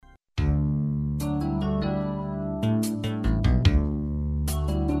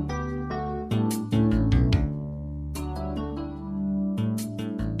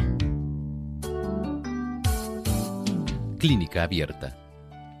Clínica Abierta,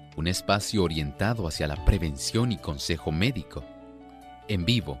 un espacio orientado hacia la prevención y consejo médico, en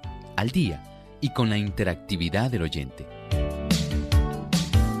vivo, al día y con la interactividad del oyente.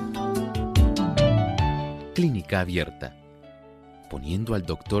 Clínica Abierta, poniendo al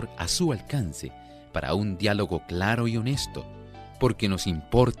doctor a su alcance para un diálogo claro y honesto, porque nos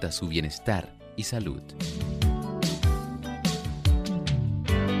importa su bienestar y salud.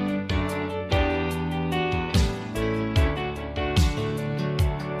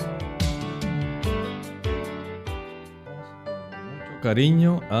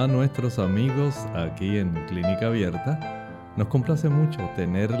 Cariño a nuestros amigos aquí en Clínica Abierta. Nos complace mucho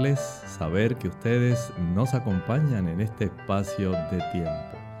tenerles, saber que ustedes nos acompañan en este espacio de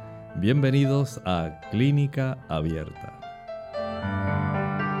tiempo. Bienvenidos a Clínica Abierta.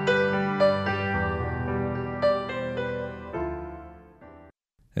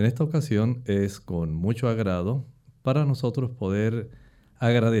 En esta ocasión es con mucho agrado para nosotros poder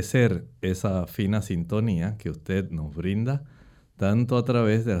agradecer esa fina sintonía que usted nos brinda, tanto a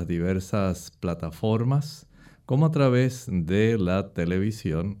través de las diversas plataformas como a través de la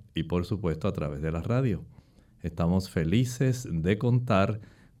televisión y por supuesto a través de la radio. Estamos felices de contar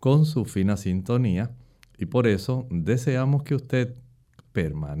con su fina sintonía y por eso deseamos que usted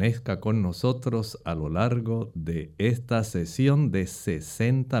permanezca con nosotros a lo largo de esta sesión de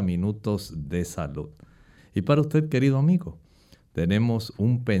 60 minutos de salud. Y para usted, querido amigo, tenemos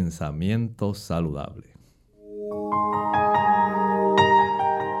un pensamiento saludable.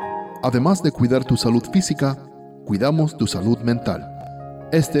 Además de cuidar tu salud física, cuidamos tu salud mental.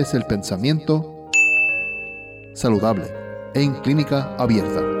 Este es el pensamiento saludable en Clínica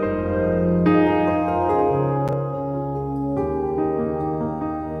Abierta.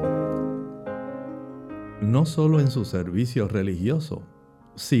 No solo en su servicio religioso,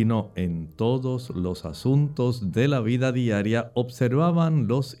 sino en todos los asuntos de la vida diaria observaban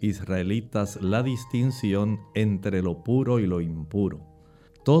los israelitas la distinción entre lo puro y lo impuro.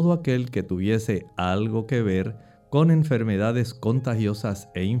 Todo aquel que tuviese algo que ver con enfermedades contagiosas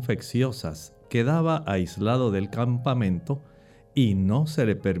e infecciosas quedaba aislado del campamento y no se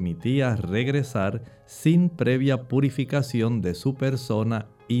le permitía regresar sin previa purificación de su persona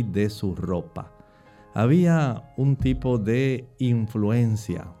y de su ropa. Había un tipo de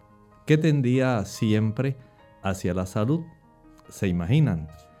influencia que tendía siempre hacia la salud. ¿Se imaginan?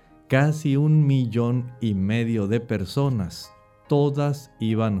 Casi 1,5 millones de personas. Todas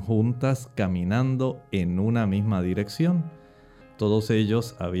iban juntas caminando en una misma dirección. Todos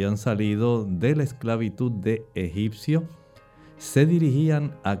ellos habían salido de la esclavitud de Egipcio, se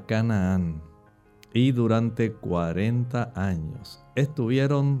dirigían a Canaán y durante 40 años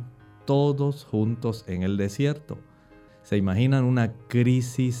estuvieron todos juntos en el desierto. ¿Se imaginan una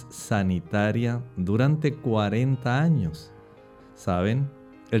crisis sanitaria durante 40 años? ¿Saben?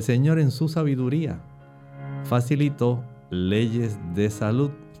 El Señor en su sabiduría facilitó leyes de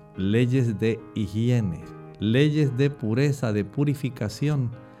salud, leyes de higiene, leyes de pureza, de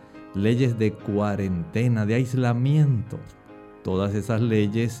purificación, leyes de cuarentena, de aislamiento. Todas esas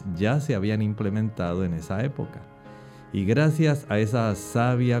leyes ya se habían implementado en esa época. Y gracias a esa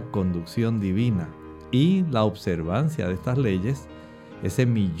sabia conducción divina y la observancia de estas leyes, ese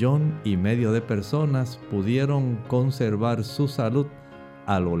 1,5 millones de personas pudieron conservar su salud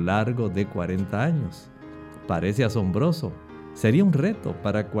a lo largo de 40 años. Parece asombroso. Sería un reto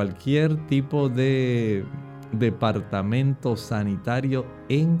para cualquier tipo de departamento sanitario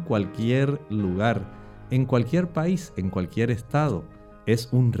en cualquier lugar, en cualquier país, en cualquier estado. Es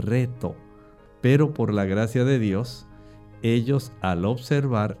un reto. Pero por la gracia de Dios, ellos al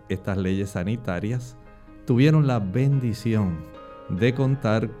observar estas leyes sanitarias tuvieron la bendición de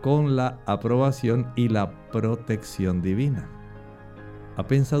contar con la aprobación y la protección divina. ¿Ha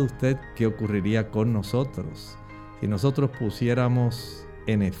pensado usted qué ocurriría con nosotros si nosotros pusiéramos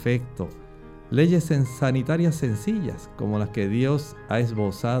en efecto leyes sanitarias sencillas como las que Dios ha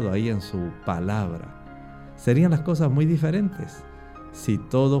esbozado ahí en su palabra? Serían las cosas muy diferentes si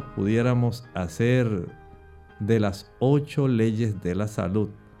todos pudiéramos hacer de las 8 leyes de la salud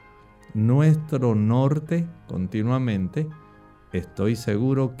nuestro norte continuamente. Estoy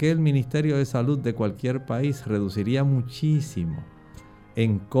seguro que el Ministerio de Salud de cualquier país reduciría muchísimo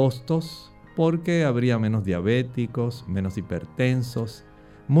en costos porque habría menos diabéticos, menos hipertensos,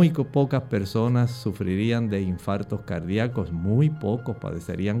 muy pocas personas sufrirían de infartos cardíacos, muy pocos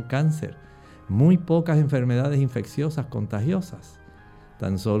padecerían cáncer, muy pocas enfermedades infecciosas contagiosas.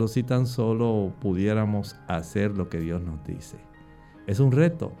 Tan solo pudiéramos hacer lo que Dios nos dice. Es un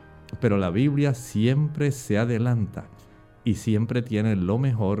reto, pero la Biblia siempre se adelanta y siempre tiene lo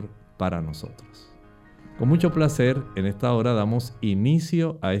mejor para nosotros. Con mucho placer, en esta hora damos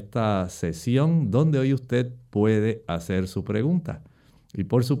inicio a esta sesión donde hoy usted puede hacer su pregunta. Y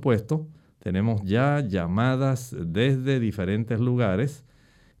por supuesto, tenemos ya llamadas desde diferentes lugares,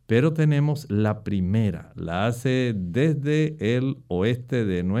 pero tenemos la primera, la hace desde el oeste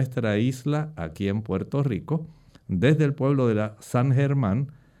de nuestra isla, aquí en Puerto Rico, desde el pueblo de San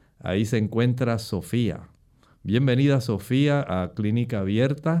Germán. Ahí se encuentra Sofía. Bienvenida, Sofía, a Clínica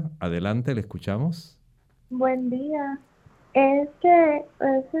Abierta. Adelante, le escuchamos. Buen día. Es que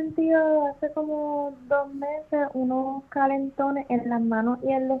he sentido hace como 2 meses unos calentones en las manos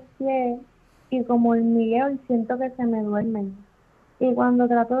y en los pies y como hormigueo y siento que se me duermen. Y cuando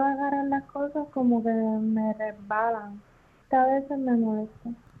trato de agarrar las cosas como que me resbalan. A veces me molesta.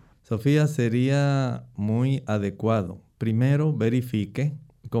 Sofía, sería muy adecuado. Primero verifique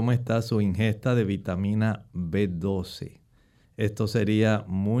cómo está su ingesta de vitamina B12. Esto sería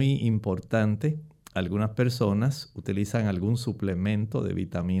muy importante. Algunas personas utilizan algún suplemento de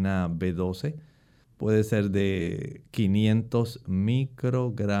vitamina B12. Puede ser de 500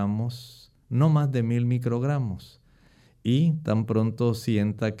 microgramos, no más de 1000 microgramos. Y tan pronto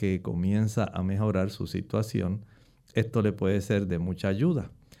sienta que comienza a mejorar su situación, esto le puede ser de mucha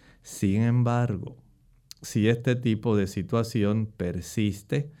ayuda. Sin embargo, si este tipo de situación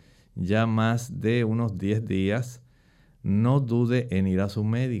persiste ya más de unos 10 días, no dude en ir a su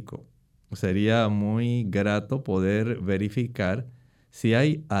médico. Sería muy grato poder verificar si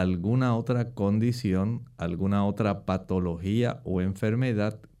hay alguna otra condición, alguna otra patología o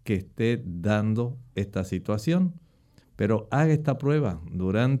enfermedad que esté dando esta situación. Pero haga esta prueba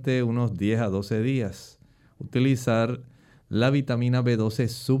durante unos 10 a 12 días. Utilizar la vitamina B12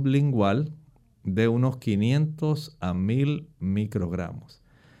 sublingual de unos 500 a 1000 microgramos.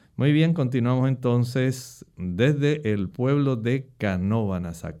 Muy bien, continuamos entonces desde el pueblo de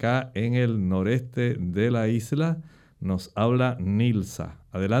Canóvanas, acá en el noreste de la isla. Nos habla Nilsa.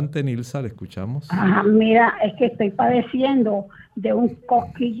 Adelante, Nilsa, le escuchamos. Mira, es que estoy padeciendo de un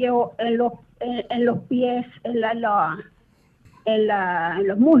cosquilleo en los pies, en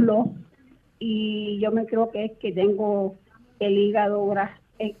los muslos, y yo me creo que es que tengo el hígado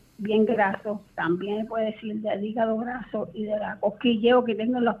bien graso. También puede decir del hígado graso y de la cosquilleo que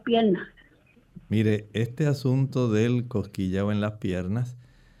tengo en las piernas. Mire, este asunto del cosquilleo en las piernas,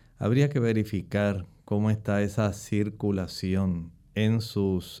 habría que verificar cómo está esa circulación en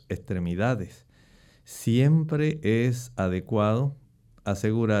sus extremidades. Siempre es adecuado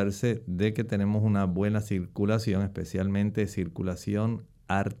asegurarse de que tenemos una buena circulación, especialmente circulación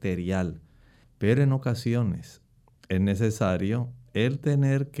arterial. Pero en ocasiones es necesario el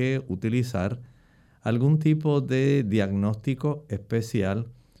tener que utilizar algún tipo de diagnóstico especial,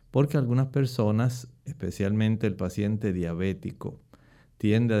 porque algunas personas, especialmente el paciente diabético,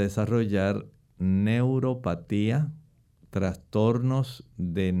 tiende a desarrollar neuropatía, trastornos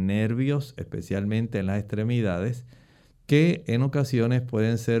de nervios, especialmente en las extremidades, que en ocasiones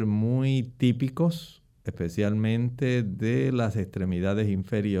pueden ser muy típicos, especialmente de las extremidades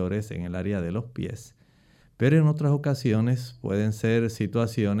inferiores en el área de los pies. Pero en otras ocasiones pueden ser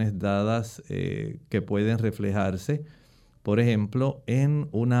situaciones dadas que pueden reflejarse, por ejemplo, en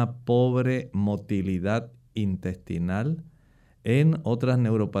una pobre motilidad intestinal, en otras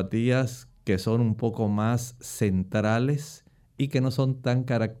neuropatías que son un poco más centrales y que no son tan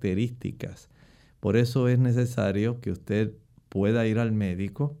características. Por eso es necesario que usted pueda ir al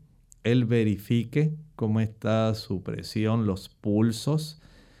médico, él verifique cómo está su presión, los pulsos,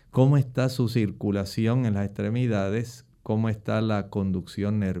 cómo está su circulación en las extremidades, cómo está la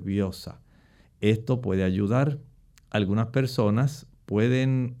conducción nerviosa. Esto puede ayudar. Algunas personas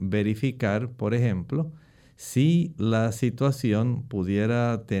pueden verificar, por ejemplo, si la situación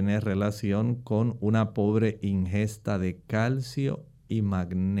pudiera tener relación con una pobre ingesta de calcio y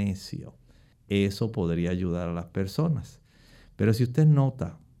magnesio. Eso podría ayudar a las personas. Pero si usted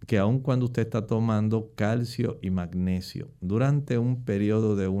nota que aun cuando usted está tomando calcio y magnesio durante un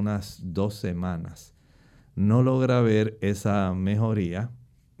periodo de unas 2 semanas, no logra ver esa mejoría,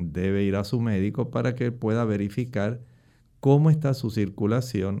 debe ir a su médico para que pueda verificar cómo está su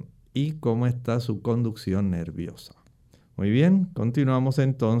circulación y cómo está su conducción nerviosa. Muy bien, continuamos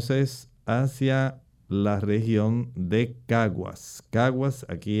entonces hacia la región de Caguas. Caguas,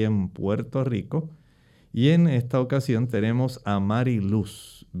 aquí en Puerto Rico. Y en esta ocasión tenemos a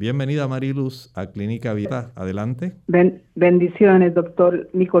Mariluz. Bienvenida, Mariluz, a Clínica Abierta. Adelante. Bendiciones, doctor.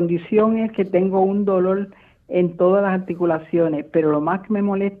 Mi condición es que tengo un dolor en todas las articulaciones, pero lo más que me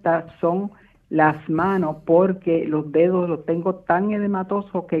molesta son las manos, porque los dedos los tengo tan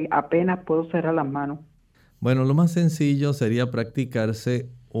edematosos que apenas puedo cerrar las manos. Bueno, lo más sencillo sería practicarse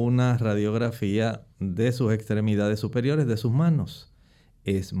una radiografía de sus extremidades superiores, de sus manos.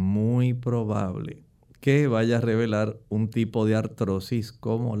 Es muy probable que vaya a revelar un tipo de artrosis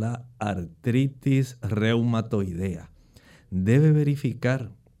como la artritis reumatoidea. Debe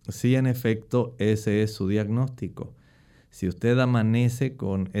verificar si en efecto ese es su diagnóstico. Si usted amanece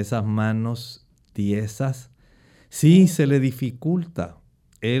con esas manos tiesas, si se le dificulta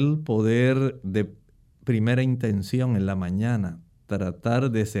el poder de primera intención en la mañana tratar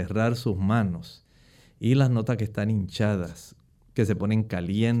de cerrar sus manos y las nota que están hinchadas, que se ponen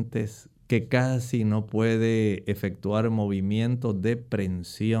calientes, que casi no puede efectuar movimientos de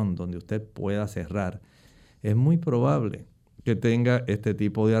prensión donde usted pueda cerrar, es muy probable que tenga este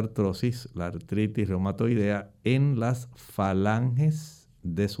tipo de artrosis, la artritis reumatoidea, en las falanges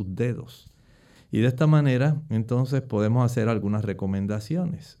de sus dedos. Y de esta manera, entonces, podemos hacer algunas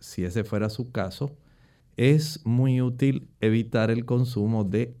recomendaciones. Si ese fuera su caso, es muy útil evitar el consumo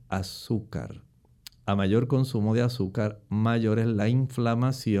de azúcar. A mayor consumo de azúcar, mayor es la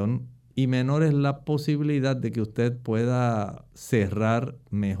inflamación y menor es la posibilidad de que usted pueda cerrar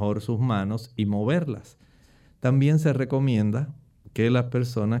mejor sus manos y moverlas. También se recomienda que las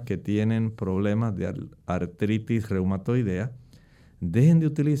personas que tienen problemas de artritis reumatoidea dejen de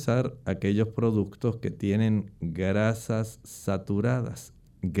utilizar aquellos productos que tienen grasas saturadas,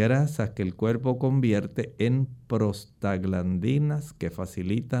 grasas que el cuerpo convierte en prostaglandinas que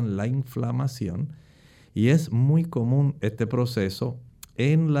facilitan la inflamación, y es muy común este proceso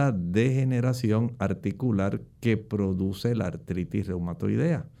en la degeneración articular que produce la artritis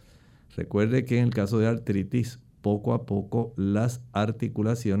reumatoidea. Recuerde que en el caso de artritis, poco a poco las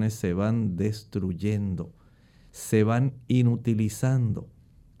articulaciones se van destruyendo, se van inutilizando.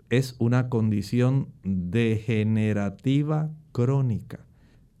 Es una condición degenerativa crónica.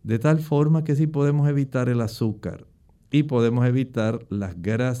 De tal forma que si podemos evitar el azúcar y podemos evitar las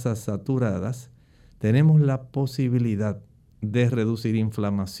grasas saturadas, tenemos la posibilidad de reducir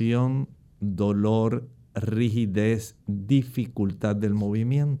inflamación, dolor, rigidez, dificultad del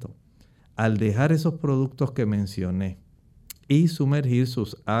movimiento. Al dejar esos productos que mencioné y sumergir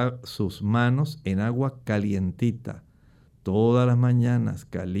sus manos en agua calientita, todas las mañanas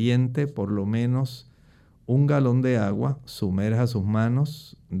caliente, por lo menos 1 galón de agua, sumerja sus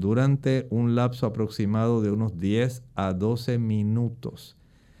manos durante un lapso aproximado de unos 10 a 12 minutos.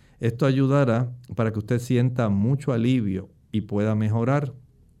 Esto ayudará para que usted sienta mucho alivio y pueda mejorar.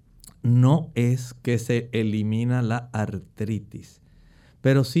 No es que se elimina la artritis,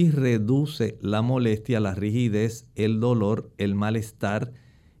 pero sí reduce la molestia, la rigidez, el dolor, el malestar,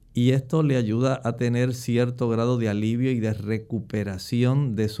 y esto le ayuda a tener cierto grado de alivio y de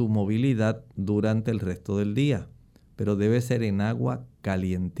recuperación de su movilidad durante el resto del día. Pero debe ser en agua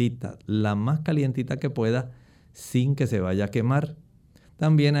calientita, la más calientita que pueda, sin que se vaya a quemar.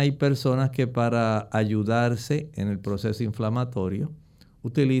 También hay personas que para ayudarse en el proceso inflamatorio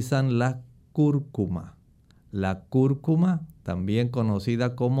utilizan la cúrcuma. La cúrcuma, también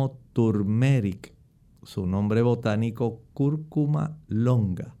conocida como turmeric, su nombre botánico cúrcuma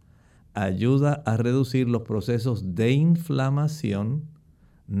longa, ayuda a reducir los procesos de inflamación.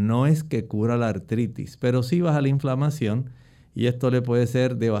 No es que cura la artritis, pero sí baja la inflamación, y esto le puede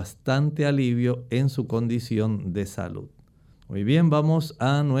ser de bastante alivio en su condición de salud. Muy bien, vamos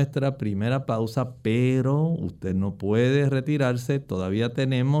a nuestra primera pausa, pero usted no puede retirarse. Todavía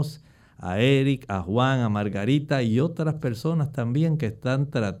tenemos a Eric, a Juan, a Margarita y otras personas también que están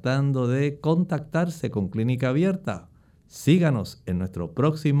tratando de contactarse con Clínica Abierta. Síganos en nuestro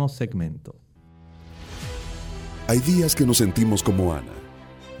próximo segmento. Hay días que nos sentimos como Ana.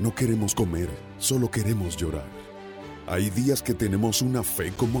 No queremos comer, solo queremos llorar. Hay días que tenemos una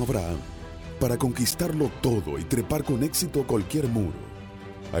fe como Abraham, para conquistarlo todo y trepar con éxito cualquier muro.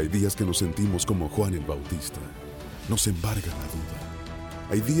 Hay días que nos sentimos como Juan el Bautista. Nos embarga la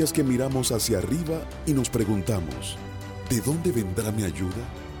duda. Hay días que miramos hacia arriba y nos preguntamos, ¿de dónde vendrá mi ayuda?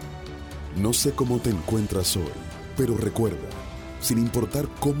 No sé cómo te encuentras hoy, pero recuerda, sin importar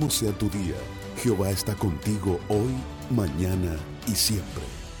cómo sea tu día, Jehová está contigo hoy, mañana y siempre.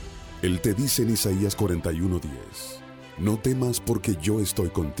 Él te dice en Isaías 41:10, no temas porque yo estoy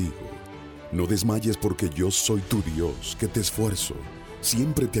contigo. No desmayes porque yo soy tu Dios, que te esfuerzo.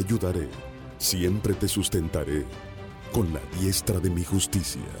 Siempre te ayudaré, siempre te sustentaré con la diestra de mi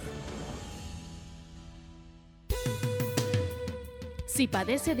justicia. Si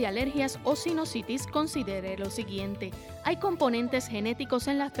padece de alergias o sinusitis, considere lo siguiente. Hay componentes genéticos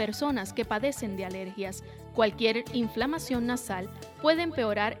en las personas que padecen de alergias. Cualquier inflamación nasal puede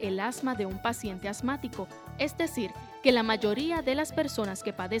empeorar el asma de un paciente asmático, es decir, que la mayoría de las personas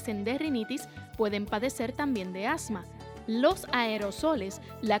que padecen de rinitis pueden padecer también de asma. Los aerosoles,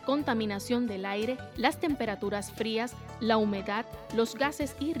 la contaminación del aire, las temperaturas frías, la humedad, los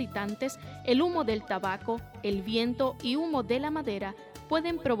gases irritantes, el humo del tabaco, el viento y humo de la madera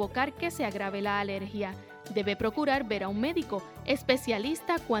pueden provocar que se agrave la alergia. Debe procurar ver a un médico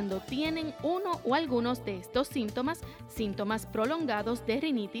especialista cuando tienen uno o algunos de estos síntomas prolongados de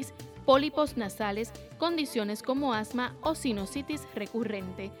rinitis, pólipos nasales, condiciones como asma o sinusitis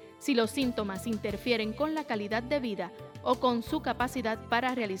recurrente. Si los síntomas interfieren con la calidad de vida o con su capacidad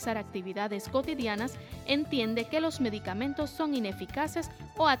para realizar actividades cotidianas, entiende que los medicamentos son ineficaces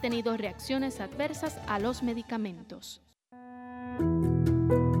o ha tenido reacciones adversas a los medicamentos.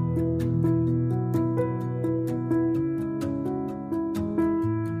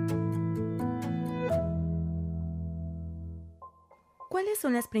 ¿Cuáles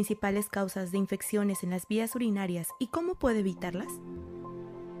son las principales causas de infecciones en las vías urinarias y cómo puede evitarlas?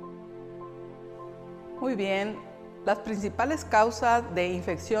 Muy bien, las principales causas de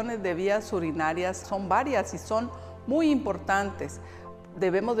infecciones de vías urinarias son varias y son muy importantes.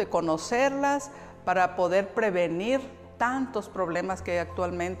 Debemos de conocerlas para poder prevenir tantos problemas que hay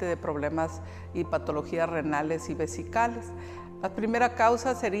actualmente de problemas y patologías renales y vesicales. La primera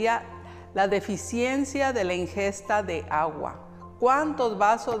causa sería la deficiencia de la ingesta de agua. ¿Cuántos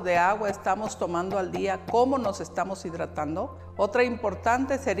vasos de agua estamos tomando al día? ¿Cómo nos estamos hidratando? Otra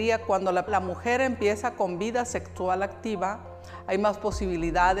importante sería cuando la mujer empieza con vida sexual activa, hay más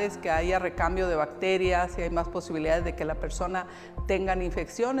posibilidades que haya recambio de bacterias y hay más posibilidades de que la persona tenga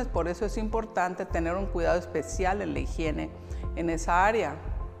infecciones. Por eso es importante tener un cuidado especial en la higiene en esa área.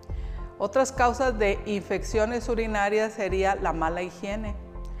 Otras causas de infecciones urinarias sería la mala higiene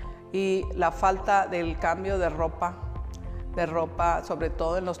y la falta del cambio de ropa, sobre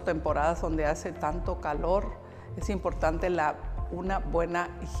todo en las temporadas donde hace tanto calor. Es importante una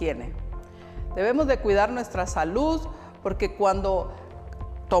buena higiene. Debemos de cuidar nuestra salud porque cuando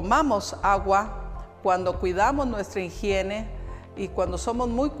tomamos agua, cuando cuidamos nuestra higiene y cuando somos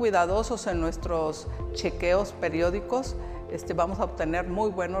muy cuidadosos en nuestros chequeos periódicos, vamos a obtener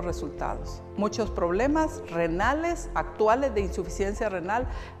muy buenos resultados. Muchos problemas renales actuales de insuficiencia renal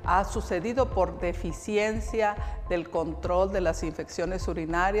ha sucedido por deficiencia del control de las infecciones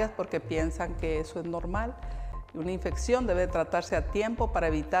urinarias porque piensan que eso es normal. Una infección debe tratarse a tiempo para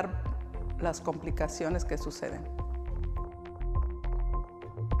evitar las complicaciones que suceden.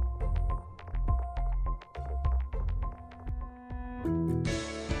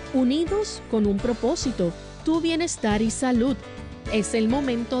 Unidos con un propósito, tu bienestar y salud. Es el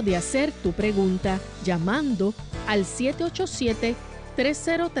momento de hacer tu pregunta llamando al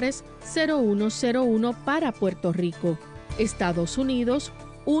 787-303-0101 para Puerto Rico, Estados Unidos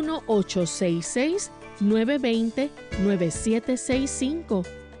 1866-920-9765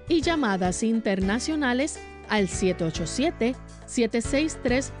 y llamadas internacionales al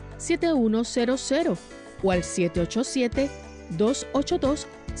 787-763-7100 o al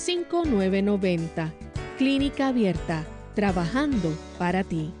 787-282-5990. Clínica Abierta, trabajando para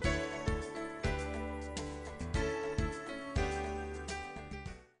ti.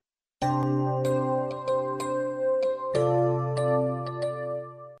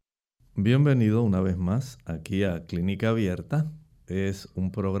 Bienvenido una vez más aquí a Clínica Abierta. Es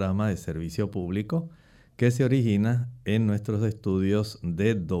un programa de servicio público que se origina en nuestros estudios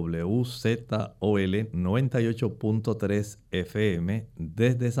de WZOL 98.3 FM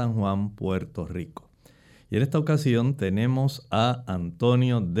desde San Juan, Puerto Rico. Y en esta ocasión tenemos a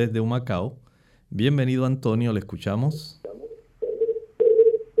Antonio desde Humacao. Bienvenido, Antonio, le escuchamos.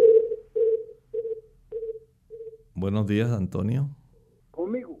 Buenos días, Antonio.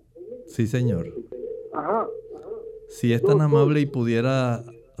 ¿Conmigo? Sí, señor. Ajá. Si es tan amable y pudiera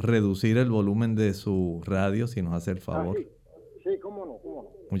reducir el volumen de su radio, si nos hace el favor. Sí, cómo no.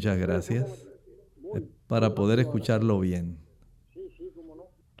 Muchas gracias. Para poder escucharlo bien. Sí, cómo no.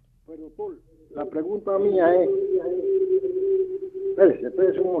 Pero doctor, la pregunta mía es...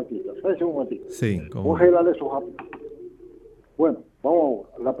 Espérese un momentito. Sí, ¿cómo? Voy a darle eso rápido. Bueno, vamos.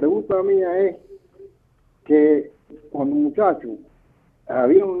 La pregunta mía es que cuando un muchacho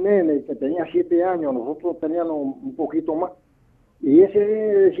había un nene que tenía 7 años, nosotros teníamos un poquito más, y ese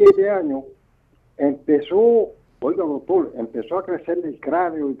nene de 7 años empezó a crecerle el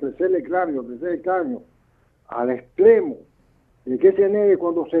cráneo al extremo de que ese nene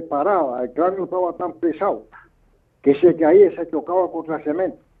cuando se paraba, el cráneo estaba tan pesado que se caía y se chocaba contra el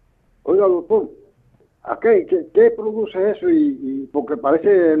cemento. Oiga, doctor, ¿qué produce eso? Y porque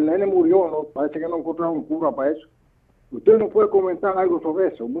parece el nene murió, ¿no? Parece que no encontraron cura para eso. ¿Usted nos puede comentar algo sobre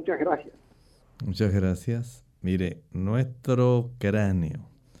eso? Muchas gracias. Muchas gracias. Mire, nuestro cráneo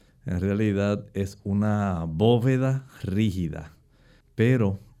en realidad es una bóveda rígida,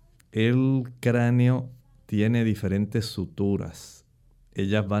 pero el cráneo tiene diferentes suturas.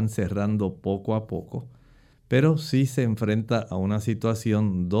 Ellas van cerrando poco a poco, pero sí se enfrenta a una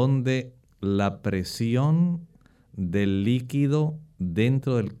situación donde la presión del líquido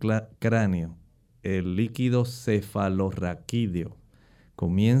dentro del cráneo, el líquido cefalorraquídeo,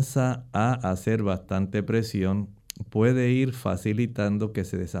 comienza a hacer bastante presión, puede ir facilitando que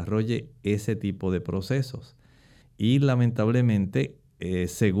se desarrolle ese tipo de procesos. Y lamentablemente,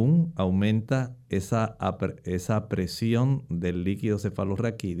 según aumenta esa presión del líquido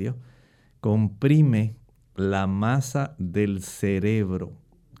cefalorraquídeo, comprime la masa del cerebro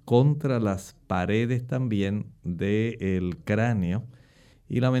contra las paredes también del cráneo.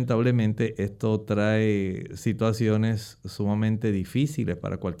 Y lamentablemente esto trae situaciones sumamente difíciles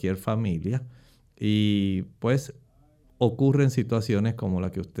para cualquier familia. Y pues ocurren situaciones como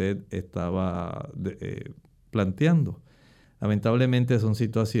la que usted estaba planteando. Lamentablemente son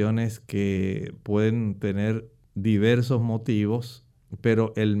situaciones que pueden tener diversos motivos,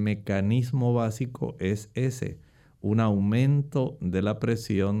 pero el mecanismo básico es ese, un aumento de la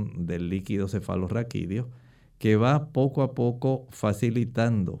presión del líquido cefalorraquídeo que va poco a poco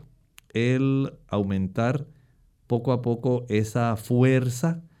facilitando el aumentar poco a poco esa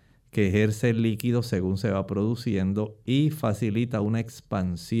fuerza que ejerce el líquido según se va produciendo y facilita una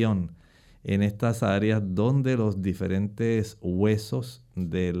expansión en estas áreas donde los diferentes huesos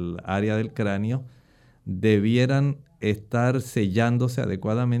del área del cráneo debieran estar sellándose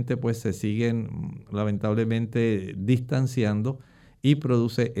adecuadamente, pues se siguen lamentablemente distanciando y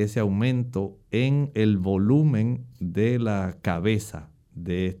produce ese aumento en el volumen de la cabeza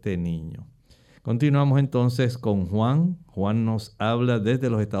de este niño. Continuamos entonces con Juan. Juan nos habla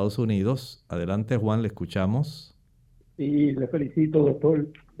desde los Estados Unidos. Adelante, Juan, le escuchamos. Sí, le felicito, doctor.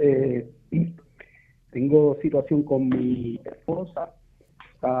 Tengo situación con mi esposa,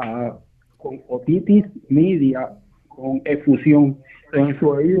 con otitis media, con efusión en su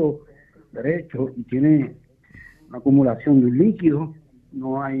oído derecho y tiene una acumulación de un líquido.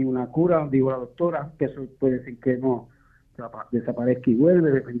 No hay una cura, digo la doctora, que eso puede decir que no desaparezca y vuelve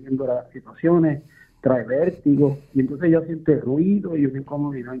dependiendo de las situaciones, trae vértigo y entonces ella siente ruido y una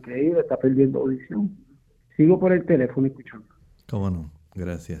incomodidad increíble, está perdiendo audición. Sigo por el teléfono escuchando. ¿Cómo no?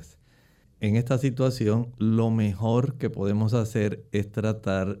 Gracias. En esta situación, lo mejor que podemos hacer es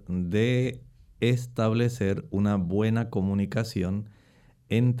tratar de establecer una buena comunicación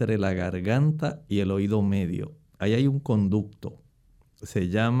entre la garganta y el oído medio. Ahí hay un conducto, se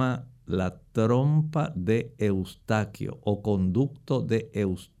llama la trompa de Eustaquio o conducto de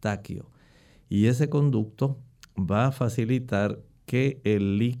Eustaquio. Y ese conducto va a facilitar que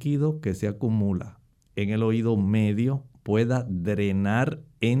el líquido que se acumula en el oído medio pueda drenar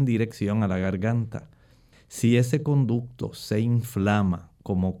en dirección a la garganta. Si ese conducto se inflama,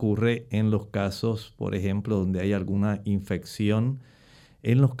 como ocurre en los casos, por ejemplo, donde hay alguna infección,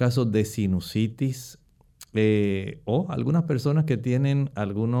 en los casos de sinusitis, o algunas personas que tienen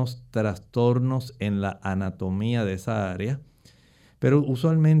algunos trastornos en la anatomía de esa área, pero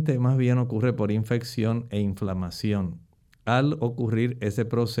usualmente más bien ocurre por infección e inflamación. Al ocurrir ese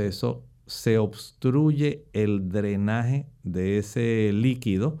proceso, se obstruye el drenaje de ese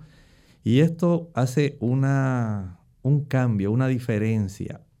líquido y esto hace un cambio, una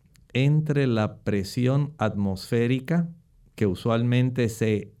diferencia entre la presión atmosférica, que usualmente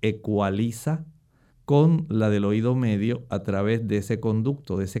se ecualiza, con la del oído medio a través de ese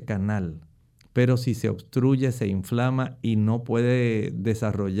conducto, de ese canal. Pero si se obstruye, se inflama y no puede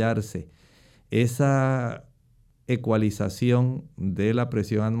desarrollarse esa ecualización de la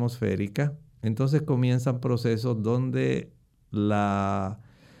presión atmosférica, entonces comienzan procesos donde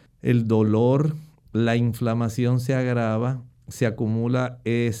el dolor, la inflamación se agrava, se acumula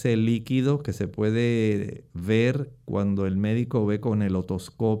ese líquido que se puede ver cuando el médico ve con el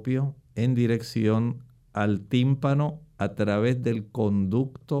otoscopio en dirección al tímpano a través del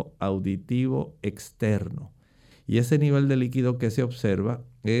conducto auditivo externo. Y ese nivel de líquido que se observa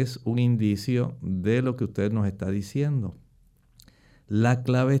es un indicio de lo que usted nos está diciendo. La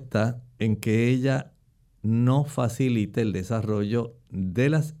clave está en que ella no facilite el desarrollo de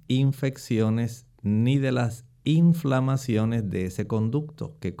las infecciones ni de las inflamaciones de ese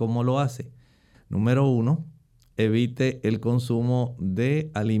conducto. ¿Que cómo lo hace? Número 1, evite el consumo de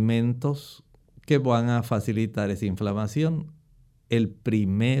alimentos que van a facilitar esa inflamación. El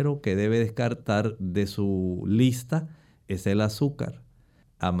primero que debe descartar de su lista es el azúcar.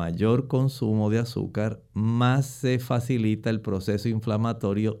 A mayor consumo de azúcar, más se facilita el proceso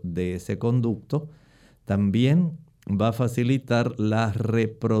inflamatorio de ese conducto. También va a facilitar la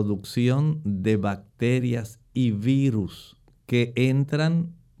reproducción de bacterias y virus que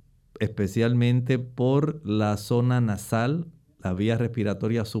entran especialmente por la zona nasal, la vía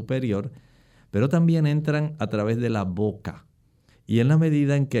respiratoria superior, pero también entran a través de la boca. Y en la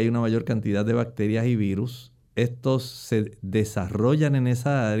medida en que hay una mayor cantidad de bacterias y virus, estos se desarrollan en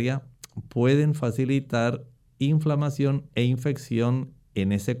esa área, pueden facilitar inflamación e infección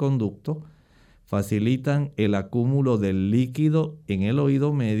en ese conducto, facilitan el acúmulo del líquido en el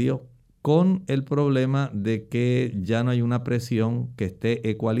oído medio con el problema de que ya no hay una presión que esté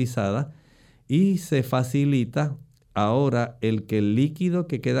ecualizada y se facilita ahora el que el líquido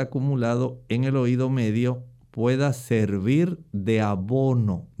que queda acumulado en el oído medio pueda servir de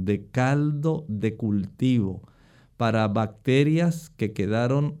abono, de caldo de cultivo para bacterias que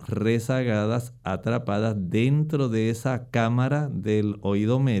quedaron rezagadas, atrapadas dentro de esa cámara del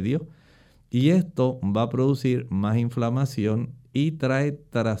oído medio, y esto va a producir más inflamación y trae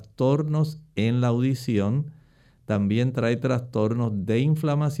trastornos en la audición. También trae trastornos de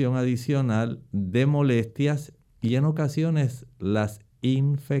inflamación adicional, de molestias, y en ocasiones las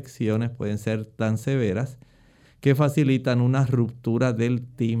infecciones pueden ser tan severas que facilitan una ruptura del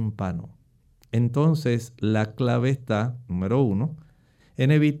tímpano. Entonces, la clave está, número 1, en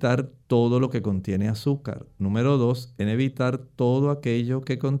evitar todo lo que contiene azúcar. Número 2, en evitar todo aquello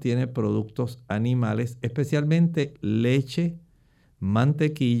que contiene productos animales, especialmente leche,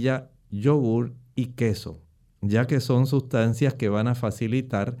 mantequilla, yogur y queso, ya que son sustancias que van a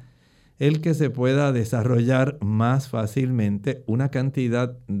facilitar el que se pueda desarrollar más fácilmente una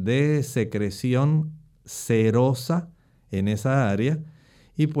cantidad de secreción serosa en esa área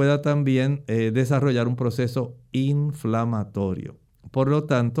y pueda también desarrollar un proceso inflamatorio. Por lo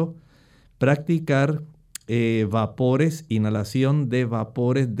tanto, practicar vapores, inhalación de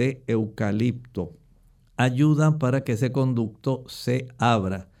vapores de eucalipto, ayuda para que ese conducto se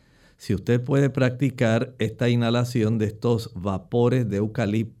abra. Si usted puede practicar esta inhalación de estos vapores de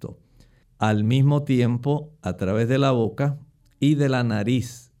eucalipto al mismo tiempo a través de la boca y de la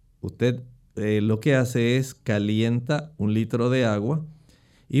nariz, usted lo que hace es calienta 1 litro de agua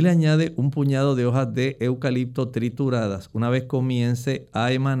y le añade un puñado de hojas de eucalipto trituradas. Una vez comience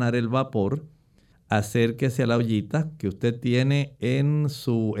a emanar el vapor, acérquese a la ollita que usted tiene en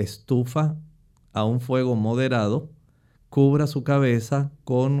su estufa a un fuego moderado, cubra su cabeza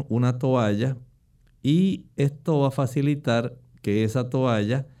con una toalla y esto va a facilitar que esa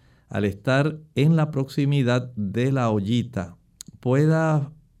toalla, al estar en la proximidad de la ollita,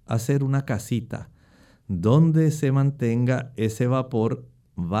 pueda hacer una casita donde se mantenga ese vapor.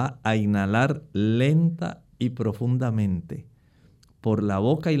 Va a inhalar lenta y profundamente por la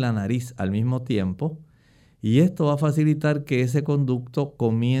boca y la nariz al mismo tiempo, y esto va a facilitar que ese conducto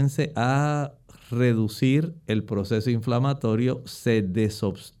comience a reducir el proceso inflamatorio, se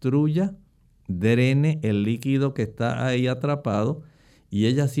desobstruya, drene el líquido que está ahí atrapado y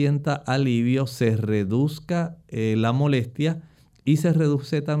ella sienta alivio, se reduzca la molestia y se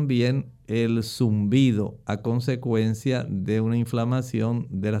reduce también el zumbido a consecuencia de una inflamación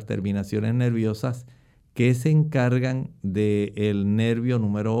de las terminaciones nerviosas que se encargan del nervio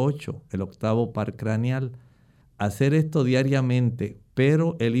número 8, el octavo par craneal. Hacer esto diariamente,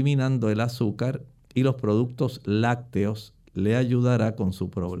 pero eliminando el azúcar y los productos lácteos, le ayudará con su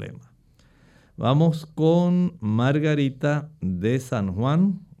problema. Vamos con Margarita de San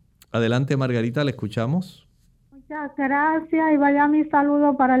Juan. Adelante, Margarita, le escuchamos. Muchas gracias y vaya mi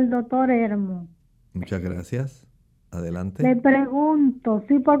saludo para el doctor Elmo. Muchas gracias. Adelante. Le pregunto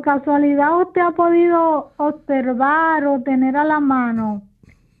si por casualidad usted ha podido observar o tener a la mano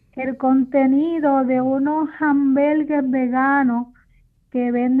el contenido de unos hamburgues veganos que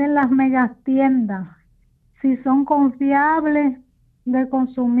venden las megastiendas, si son confiables de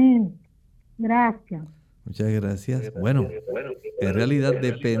consumir. Gracias. Muchas gracias. Bueno, en realidad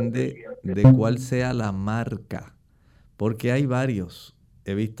depende de cuál sea la marca, porque hay varios.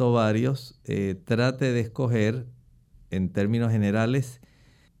 He visto varios. Trate de escoger, en términos generales,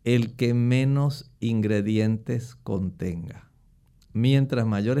 el que menos ingredientes contenga. Mientras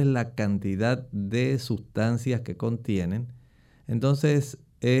mayor es la cantidad de sustancias que contienen, entonces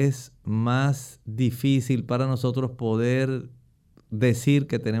es más difícil para nosotros poder decir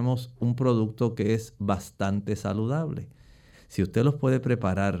que tenemos un producto que es bastante saludable. Si usted los puede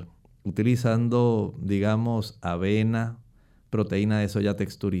preparar utilizando, digamos, avena, proteína de soya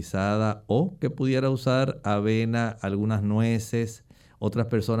texturizada, o que pudiera usar avena, algunas nueces, otras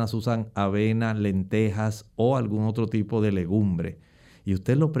personas usan avena, lentejas o algún otro tipo de legumbre, y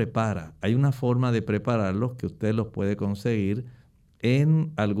usted lo prepara. Hay una forma de prepararlos que usted los puede conseguir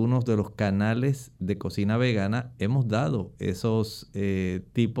en algunos de los canales de cocina vegana hemos dado esos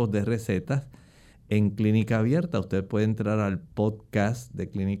tipos de recetas en Clínica Abierta. Usted puede entrar al podcast de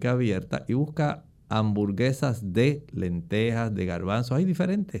Clínica Abierta y busca hamburguesas de lentejas, de garbanzos, hay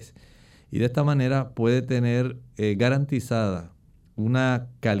diferentes. Y de esta manera puede tener garantizada una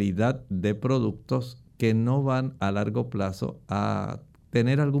calidad de productos que no van a largo plazo a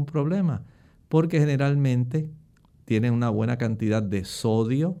tener algún problema, porque generalmente tienen una buena cantidad de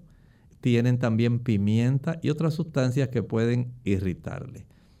sodio, tienen también pimienta y otras sustancias que pueden irritarle.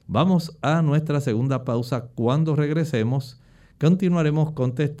 Vamos a nuestra segunda pausa. Cuando regresemos, continuaremos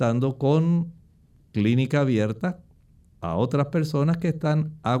contestando con Clínica Abierta a otras personas que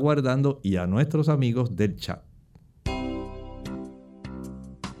están aguardando y a nuestros amigos del chat.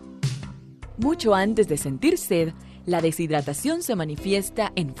 Mucho antes de sentir sed, la deshidratación se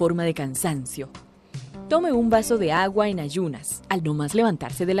manifiesta en forma de cansancio. Tome un vaso de agua en ayunas, al no más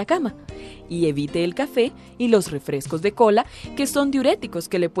levantarse de la cama, y evite el café y los refrescos de cola, que son diuréticos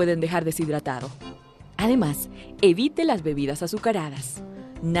que le pueden dejar deshidratado. Además, evite las bebidas azucaradas.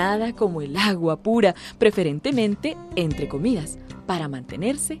 Nada como el agua pura, preferentemente entre comidas, para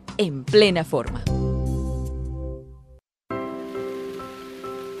mantenerse en plena forma.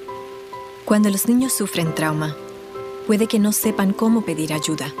 Cuando los niños sufren trauma, puede que no sepan cómo pedir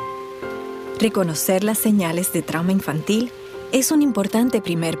ayuda. Reconocer las señales de trauma infantil es un importante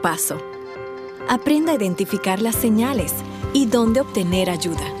primer paso. Aprenda a identificar las señales y dónde obtener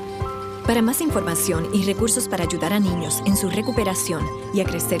ayuda. Para más información y recursos para ayudar a niños en su recuperación y a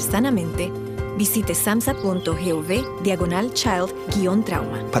crecer sanamente, visite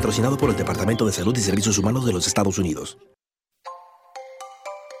samhsa.gov/child-trauma. Patrocinado por el Departamento de Salud y Servicios Humanos de los Estados Unidos.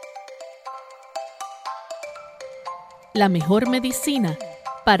 La mejor medicina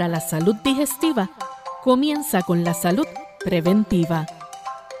para la salud digestiva comienza con la salud preventiva.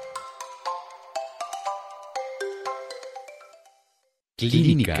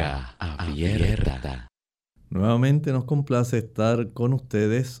 Clínica Abierta. Nuevamente nos complace estar con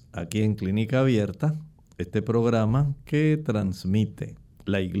ustedes aquí en Clínica Abierta, este programa que transmite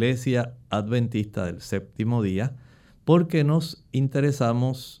la Iglesia Adventista del Séptimo Día, porque nos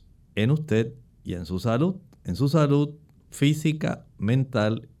interesamos en usted y en su salud física,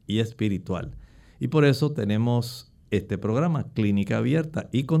 mental y espiritual. Y por eso tenemos este programa, Clínica Abierta,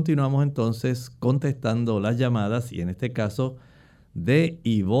 y continuamos entonces contestando las llamadas, y en este caso de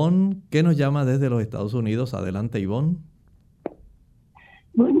Ivonne, que nos llama desde los Estados Unidos. Adelante, Ivonne.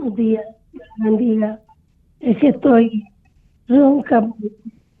 Buenos días, Dios bendiga. Es que estoy ronca por el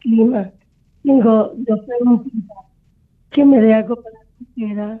clima. Tengo 2 preguntitas. Que me dé algo para la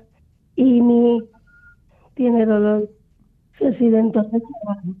cojera, y mi tiene dolor accidentó de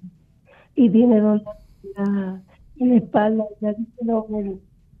trabajo y tiene dolor en la espalda, ya que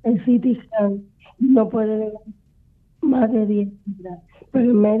el CT scan no puede ver más de 10 libras, pero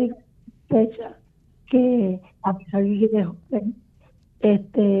el médico sospecha que a pesar de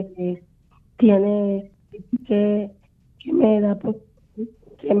que tiene que me da,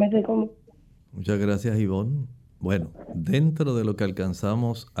 que me recomienda. Muchas gracias, Ivonne. Bueno, dentro de lo que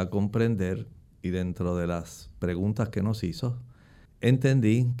alcanzamos a comprender y dentro de las preguntas que nos hizo,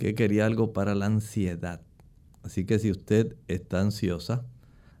 entendí que quería algo para la ansiedad. Así que si usted está ansiosa,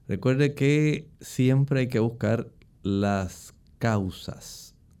 recuerde que siempre hay que buscar las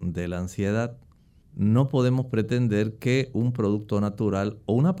causas de la ansiedad. No podemos pretender que un producto natural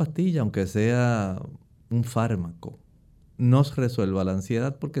o una pastilla, aunque sea un fármaco, nos resuelva la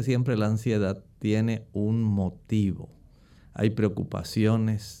ansiedad, porque siempre la ansiedad tiene un motivo. Hay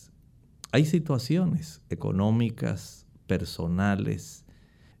preocupaciones, hay situaciones económicas, personales,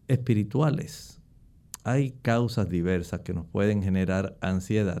 espirituales. Hay causas diversas que nos pueden generar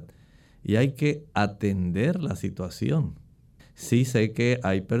ansiedad y hay que atender la situación. Sí sé que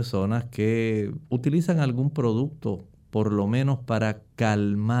hay personas que utilizan algún producto, por lo menos para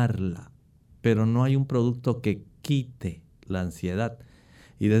calmarla, pero no hay un producto que quite la ansiedad.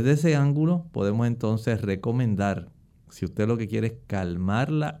 Y desde ese ángulo podemos entonces recomendar, si usted lo que quiere es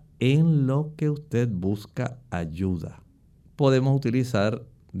calmarla en lo que usted busca ayuda, podemos utilizar,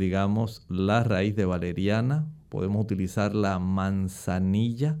 digamos, la raíz de valeriana, podemos utilizar la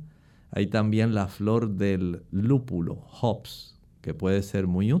manzanilla, hay también la flor del lúpulo, hops, que puede ser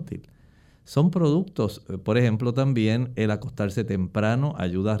muy útil. Son productos, por ejemplo, también el acostarse temprano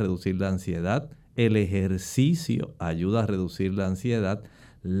ayuda a reducir la ansiedad, el ejercicio ayuda a reducir la ansiedad,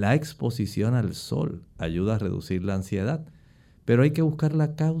 la exposición al sol ayuda a reducir la ansiedad, pero hay que buscar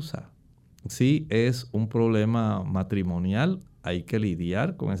la causa. Si es un problema matrimonial, hay que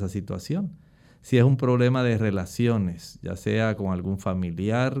lidiar con esa situación. Si es un problema de relaciones, ya sea con algún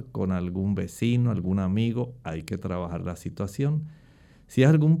familiar, con algún vecino, algún amigo, hay que trabajar la situación. Si es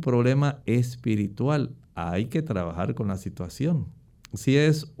algún problema espiritual, hay que trabajar con la situación. Si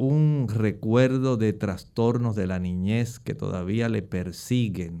es un recuerdo de trastornos de la niñez que todavía le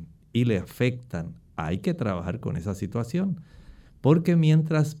persiguen y le afectan, hay que trabajar con esa situación. Porque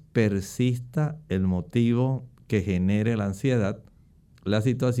mientras persista el motivo que genere la ansiedad, la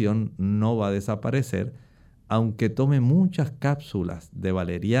situación no va a desaparecer, aunque tome muchas cápsulas de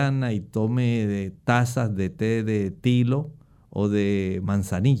valeriana y tome tazas de té de tilo o de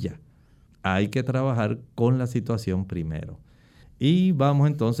manzanilla. Hay que trabajar con la situación primero. Y vamos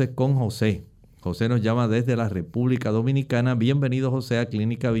entonces con José. José nos llama desde la República Dominicana. Bienvenido, José, a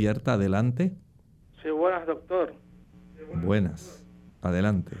Clínica Abierta. Adelante. Sí, buenas, doctor. Buenas.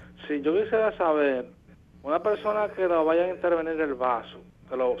 Adelante. Sí, yo quisiera saber, una persona que lo vaya a intervenir el vaso,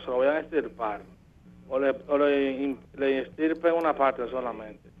 se lo vayan a extirpar, o le extirpen una parte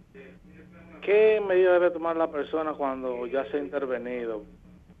solamente, ¿qué medida debe tomar la persona cuando ya se ha intervenido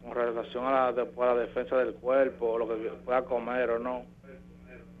con relación a la defensa del cuerpo, o lo que pueda comer o no?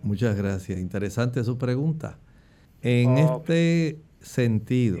 Muchas gracias. Interesante su pregunta. En este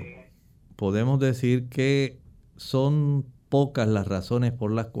sentido, podemos decir que son pocas las razones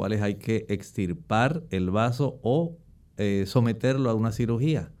por las cuales hay que extirpar el vaso o someterlo a una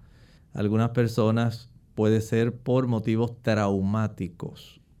cirugía. Algunas personas puede ser por motivos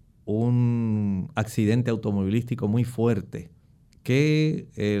traumáticos, un accidente automovilístico muy fuerte, que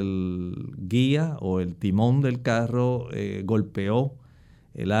el guía o el timón del carro golpeó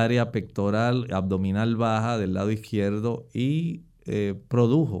el área pectoral, abdominal baja del lado izquierdo y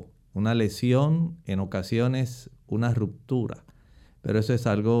produjo una lesión, en ocasiones una ruptura. Pero eso es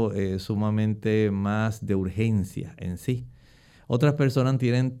algo sumamente más de urgencia en sí. Otras personas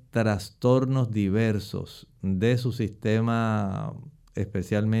tienen trastornos diversos de su sistema,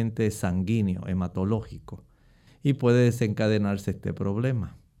 especialmente sanguíneo, hematológico, y puede desencadenarse este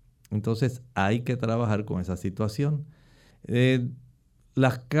problema. Entonces hay que trabajar con esa situación.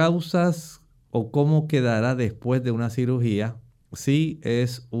 Las causas o cómo quedará después de una cirugía, si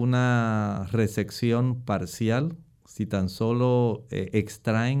es una resección parcial, si tan solo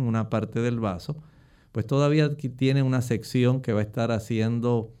extraen una parte del vaso, pues todavía tiene una sección que va a estar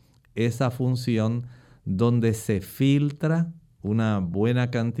haciendo esa función donde se filtra una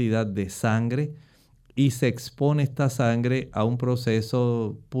buena cantidad de sangre y se expone esta sangre a un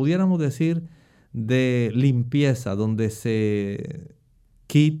proceso, pudiéramos decir, de limpieza, donde se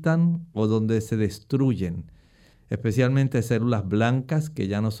quitan o donde se destruyen, especialmente células blancas que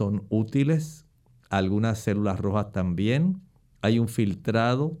ya no son útiles, algunas células rojas también. Hay un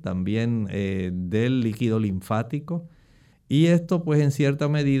filtrado también del líquido linfático y esto pues en cierta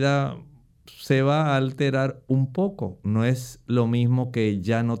medida se va a alterar un poco. No es lo mismo que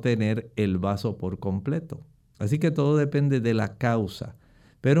ya no tener el vaso por completo. Así que todo depende de la causa.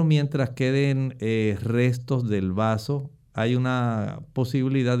 Pero mientras queden restos del vaso, hay una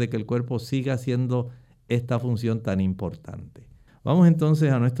posibilidad de que el cuerpo siga haciendo esta función tan importante. Vamos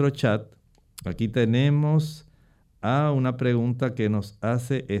entonces a nuestro chat. Aquí tenemos a una pregunta que nos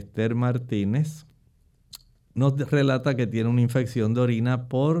hace Esther Martínez. Nos relata que tiene una infección de orina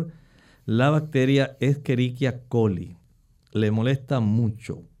por la bacteria Escherichia coli. Le molesta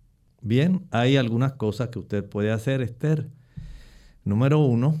mucho. Bien, hay algunas cosas que usted puede hacer, Esther. Número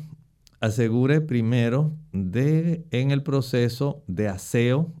 1, asegure primero en el proceso de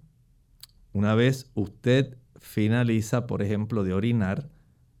aseo, una vez usted finaliza, por ejemplo, de orinar,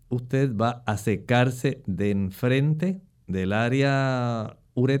 usted va a secarse de enfrente del área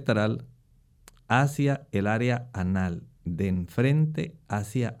uretral hacia el área anal, de enfrente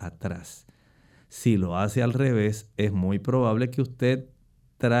hacia atrás. Si lo hace al revés, es muy probable que usted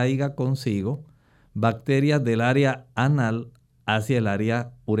traiga consigo bacterias del área anal hacia el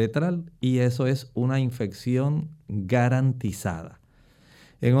área uretral y eso es una infección garantizada.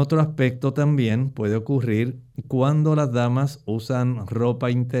 En otro aspecto también puede ocurrir cuando las damas usan ropa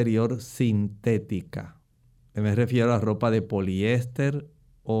interior sintética. Me refiero a ropa de poliéster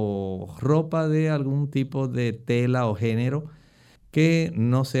o ropa de algún tipo de tela o género que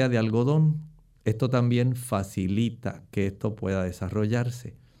no sea de algodón. Esto también facilita que esto pueda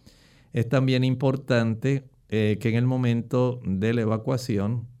desarrollarse. Es también importante que en el momento de la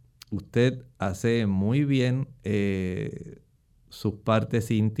evacuación usted hace muy bien sus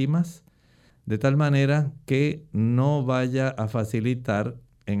partes íntimas, de tal manera que no vaya a facilitar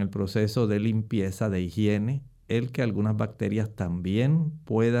en el proceso de limpieza, de higiene, el que algunas bacterias también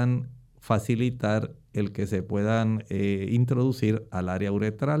puedan facilitar el que se puedan introducir al área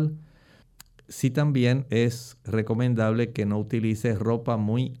uretral. Sí, también es recomendable que no utilice ropa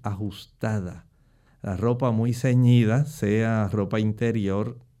muy ajustada. La ropa muy ceñida, sea ropa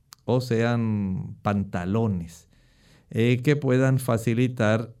interior o sean pantalones, que puedan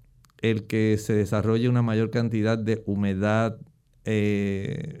facilitar el que se desarrolle una mayor cantidad de humedad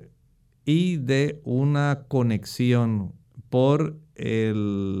y de una conexión por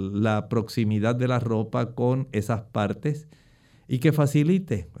la proximidad de la ropa con esas partes y que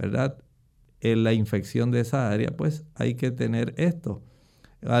facilite, ¿verdad?, la infección de esa área. Pues hay que tener esto.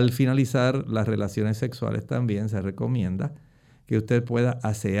 Al finalizar las relaciones sexuales también se recomienda que usted pueda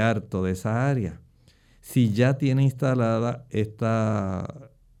asear toda esa área. Si ya tiene instalada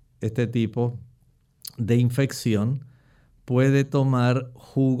este tipo de infección, puede tomar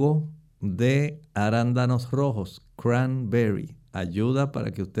jugo de arándanos rojos, cranberry. Ayuda para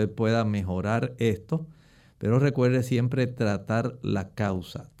que usted pueda mejorar esto, pero recuerde siempre tratar la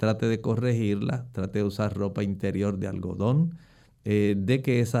causa. Trate de corregirla, trate de usar ropa interior de algodón, de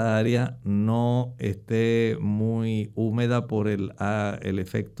que esa área no esté muy húmeda por el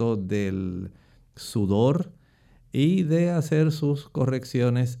efecto del sudor, y de hacer sus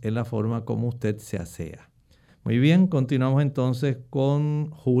correcciones en la forma como usted se asea. Muy bien, continuamos entonces con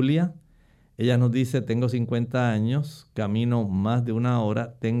Julia. Ella nos dice: tengo 50 años, camino más de una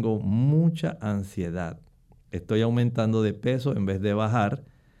hora, tengo mucha ansiedad. Estoy aumentando de peso en vez de bajar.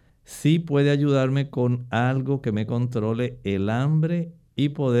 Sí puede ayudarme con algo que me controle el hambre y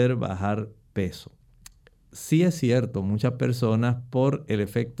poder bajar peso. Sí es cierto, muchas personas por el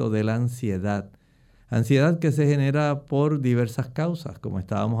efecto de la ansiedad que se genera por diversas causas, como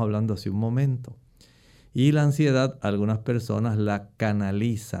estábamos hablando hace un momento. Y la ansiedad, algunas personas la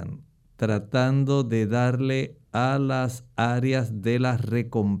canalizan tratando de darle a las áreas de la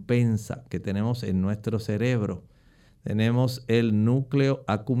recompensa que tenemos en nuestro cerebro. Tenemos el núcleo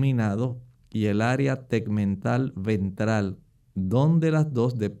acuminado y el área tegmental ventral, donde las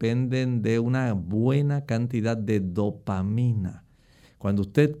dos dependen de una buena cantidad de dopamina. Cuando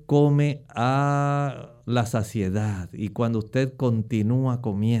usted come a la saciedad y cuando usted continúa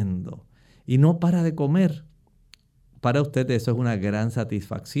comiendo y no para de comer, para usted eso es una gran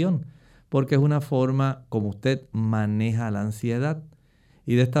satisfacción, porque es una forma como usted maneja la ansiedad.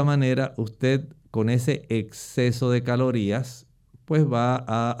 Y de esta manera usted, con ese exceso de calorías, pues va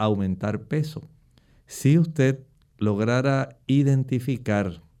a aumentar peso. Si usted lograra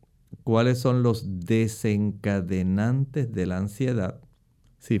identificar cuáles son los desencadenantes de la ansiedad,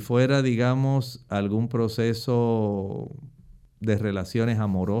 si fuera, digamos, algún proceso de relaciones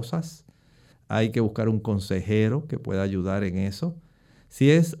amorosas, hay que buscar un consejero que pueda ayudar en eso. Si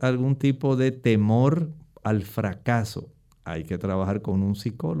es algún tipo de temor al fracaso, hay que trabajar con un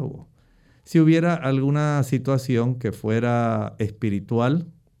psicólogo. Si hubiera alguna situación que fuera espiritual,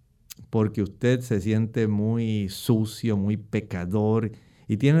 porque usted se siente muy sucio, muy pecador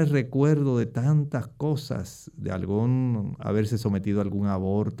y tiene recuerdo de tantas cosas, de haberse sometido a algún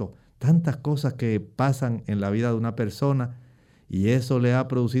aborto, tantas cosas que pasan en la vida de una persona, y eso le ha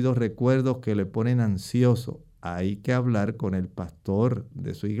producido recuerdos que le ponen ansioso, hay que hablar con el pastor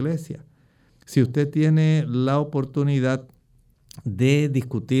de su iglesia. Si usted tiene la oportunidad de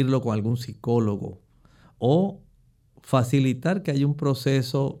discutirlo con algún psicólogo o facilitar que haya un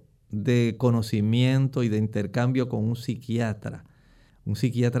proceso de conocimiento y de intercambio con un psiquiatra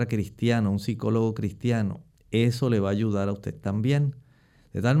cristiano, un psicólogo cristiano, eso le va a ayudar a usted también.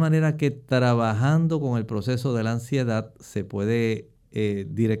 De tal manera que trabajando con el proceso de la ansiedad se puede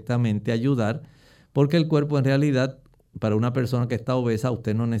directamente ayudar, porque el cuerpo en realidad, para una persona que está obesa,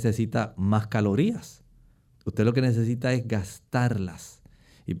 usted no necesita más calorías. Usted lo que necesita es gastarlas.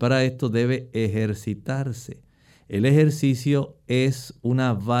 Y para esto debe ejercitarse. El ejercicio es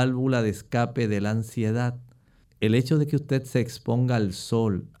una válvula de escape de la ansiedad. El hecho de que usted se exponga al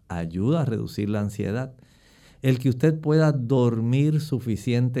sol ayuda a reducir la ansiedad. El que usted pueda dormir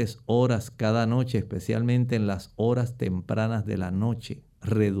suficientes horas cada noche, especialmente en las horas tempranas de la noche,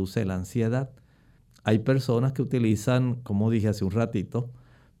 reduce la ansiedad. Hay personas que utilizan, como dije hace un ratito,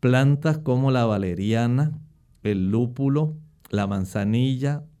 plantas como la valeriana, el lúpulo, la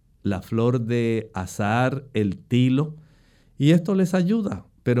manzanilla, la flor de azahar, el tilo, y esto les ayuda.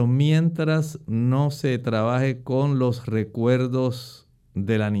 Pero mientras no se trabaje con los recuerdos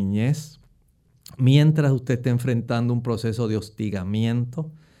de la niñez, mientras usted esté enfrentando un proceso de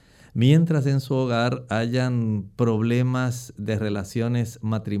hostigamiento, mientras en su hogar hayan problemas de relaciones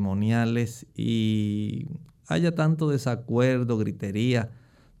matrimoniales y haya tanto desacuerdo, gritería,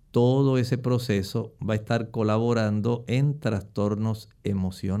 todo ese proceso va a estar colaborando en trastornos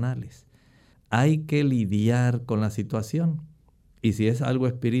emocionales. Hay que lidiar con la situación. Y si es algo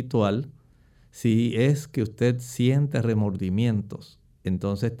espiritual, Si es que usted siente remordimientos,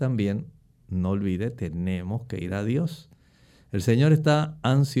 entonces también no olvide, tenemos que ir a Dios. El Señor está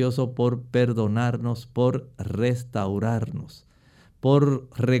ansioso por perdonarnos, por restaurarnos, por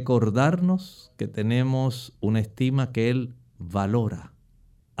recordarnos que tenemos una estima que Él valora,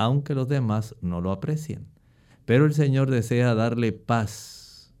 aunque los demás no lo aprecien. Pero el Señor desea darle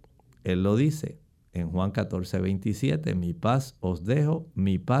paz. Él lo dice en Juan 14:27, mi paz os dejo,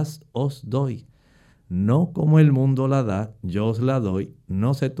 mi paz os doy. No como el mundo la da, yo os la doy,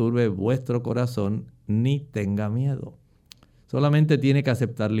 no se turbe vuestro corazón, ni tenga miedo. Solamente tiene que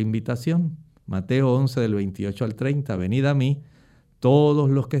aceptar la invitación. Mateo 11 del 28 al 30, venid a mí, todos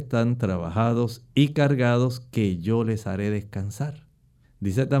los que están trabajados y cargados, que yo les haré descansar.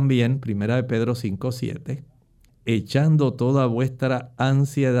 Dice también, 1 de Pedro 5:7, echando toda vuestra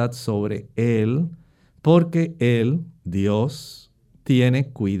ansiedad sobre Él, porque Él, Dios, tiene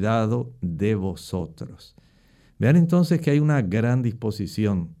cuidado de vosotros. Vean entonces que hay una gran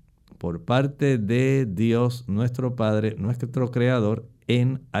disposición por parte de Dios, nuestro Padre, nuestro Creador,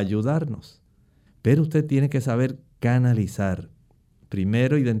 en ayudarnos. Pero usted tiene que saber canalizar.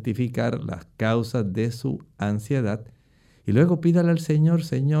 Primero identificar las causas de su ansiedad y luego pídale al Señor,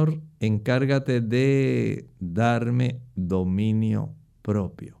 Señor, encárgate de darme dominio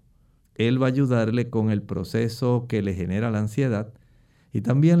propio. Él va a ayudarle con el proceso que le genera la ansiedad y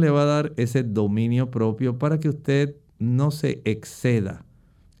también le va a dar ese dominio propio para que usted no se exceda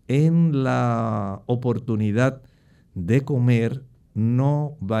en la oportunidad de comer,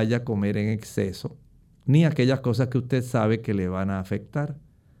 no vaya a comer en exceso, ni aquellas cosas que usted sabe que le van a afectar.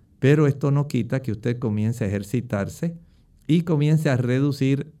 Pero esto no quita que usted comience a ejercitarse y comience a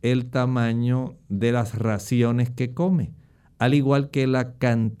reducir el tamaño de las raciones que come, al igual que la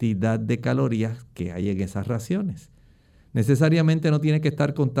cantidad de calorías que hay en esas raciones. Necesariamente no tiene que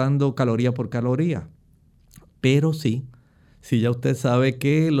estar contando caloría por caloría, pero sí, si ya usted sabe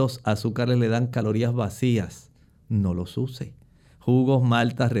que los azúcares le dan calorías vacías, no los use. Jugos,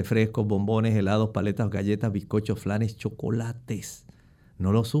 maltas, refrescos, bombones, helados, paletas, galletas, bizcochos, flanes, chocolates,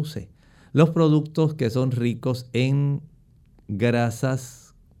 no los use. Los productos que son ricos en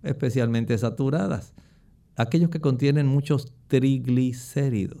grasas especialmente saturadas, aquellos que contienen muchos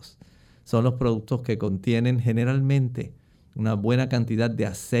triglicéridos, son los productos que contienen generalmente una buena cantidad de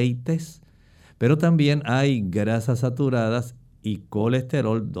aceites, pero también hay grasas saturadas y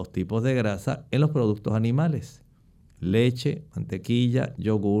colesterol, dos tipos de grasa, en los productos animales. Leche, mantequilla,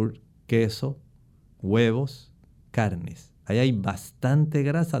 yogur, queso, huevos, carnes. Ahí hay bastante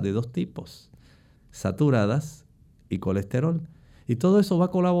grasa de dos tipos, saturadas y colesterol. Y todo eso va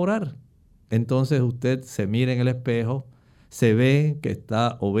a colaborar. Entonces usted se mira en el espejo, se ve que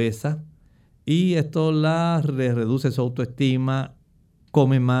está obesa y esto la reduce su autoestima,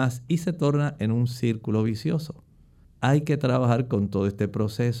 come más y se torna en un círculo vicioso. Hay que trabajar con todo este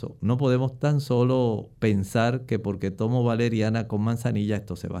proceso. No podemos tan solo pensar que porque tomo valeriana con manzanilla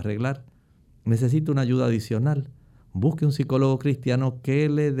esto se va a arreglar. Necesita una ayuda adicional. Busque un psicólogo cristiano que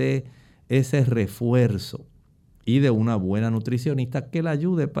le dé ese refuerzo y de una buena nutricionista que le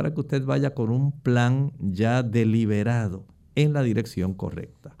ayude para que usted vaya con un plan ya deliberado en la dirección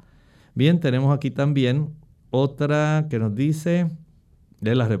correcta. Bien, tenemos aquí también otra que nos dice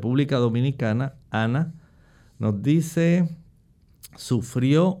de la República Dominicana, Ana. Nos dice,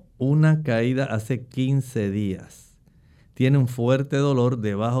 sufrió una caída hace 15 días. Tiene un fuerte dolor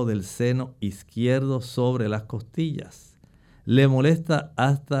debajo del seno izquierdo sobre las costillas. Le molesta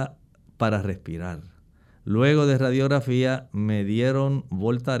hasta para respirar. Luego de radiografía me dieron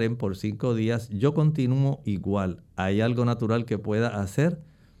Voltaren por 5 días. Yo continúo igual. ¿Hay algo natural que pueda hacer?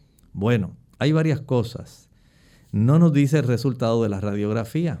 Bueno, hay varias cosas. No nos dice el resultado de la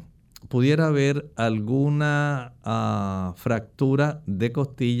radiografía. Pudiera haber alguna fractura de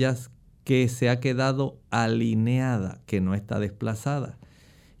costillas que se ha quedado alineada, que no está desplazada.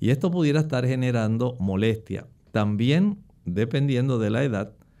 Y esto pudiera estar generando molestia. También, dependiendo de la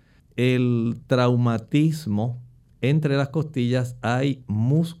edad, el traumatismo entre las costillas, hay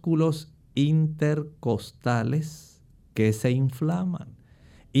músculos intercostales que se inflaman.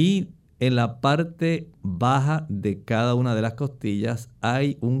 Y en la parte baja de cada una de las costillas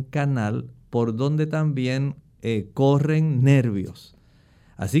hay un canal por donde también corren nervios.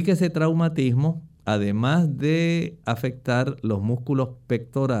 Así que ese traumatismo, además de afectar los músculos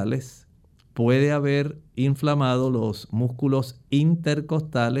pectorales, puede haber inflamado los músculos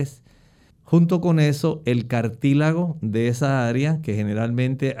intercostales. Junto con eso, el cartílago de esa área, que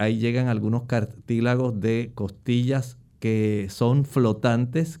generalmente ahí llegan algunos cartílagos de costillas que son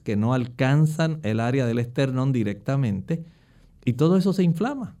flotantes, que no alcanzan el área del esternón directamente, y todo eso se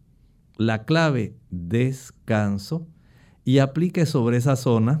inflama. la clave, descanso, y aplique sobre esa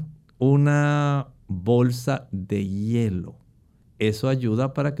zona una bolsa de hielo. Eso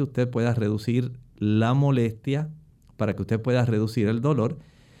ayuda para que usted pueda reducir la molestia, para que usted pueda reducir el dolor.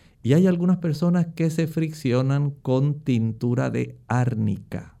 Y hay algunas personas que se friccionan con tintura de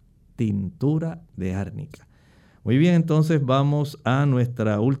árnica. Tintura de árnica. Muy bien, entonces vamos a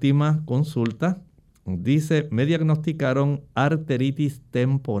nuestra última consulta. Dice, me diagnosticaron arteritis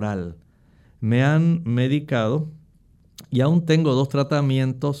temporal. Me han medicado y aún tengo 2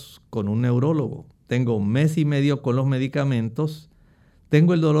 tratamientos con un neurólogo. Tengo 1 mes y medio con los medicamentos.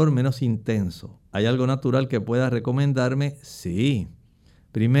 Tengo el dolor menos intenso. ¿Hay algo natural que pueda recomendarme? Sí.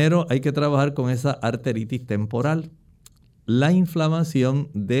 Primero hay que trabajar con esa arteritis temporal. La inflamación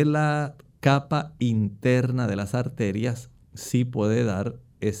de la capa interna de las arterias sí puede dar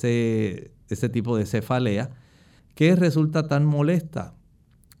ese tipo de cefalea que resulta tan molesta.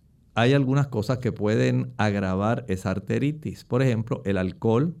 Hay algunas cosas que pueden agravar esa arteritis. Por ejemplo, el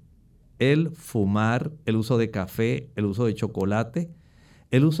alcohol, el fumar, el uso de café, el uso de chocolate,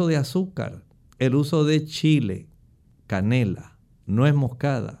 el uso de azúcar, el uso de chile, canela, nuez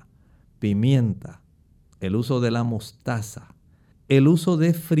moscada, pimienta, el uso de la mostaza, el uso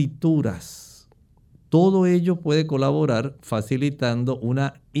de frituras. Todo ello puede colaborar facilitando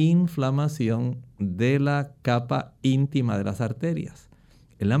una inflamación de la capa íntima de las arterias.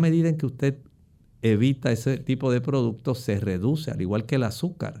 En la medida en que usted evita ese tipo de productos, se reduce, al igual que el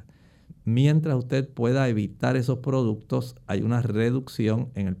azúcar. Mientras usted pueda evitar esos productos, hay una reducción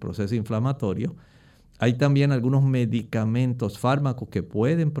en el proceso inflamatorio. Hay también algunos medicamentos, fármacos que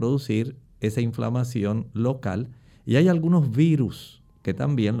pueden producir esa inflamación local y hay algunos virus que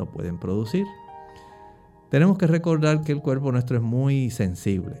también lo pueden producir. Tenemos que recordar que el cuerpo nuestro es muy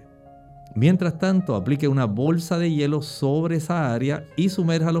sensible. Mientras tanto, aplique una bolsa de hielo sobre esa área y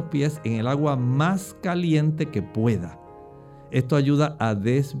sumerja los pies en el agua más caliente que pueda. Esto ayuda a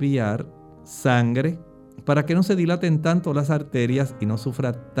desviar sangre para que no se dilaten tanto las arterias y no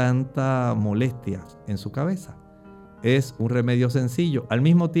sufra tanta molestia en su cabeza. Es un remedio sencillo. Al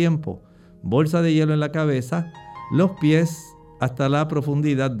mismo tiempo, bolsa de hielo en la cabeza, los pies hasta la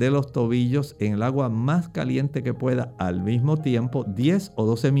profundidad de los tobillos en el agua más caliente que pueda al mismo tiempo, 10 o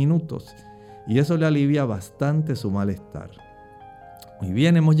 12 minutos. Y eso le alivia bastante su malestar. Muy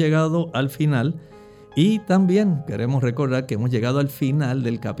bien, hemos llegado al final. Y también queremos recordar que hemos llegado al final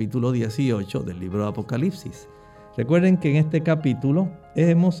del capítulo 18 del libro de Apocalipsis. Recuerden que en este capítulo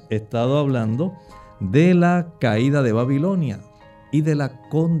hemos estado hablando de la caída de Babilonia y de la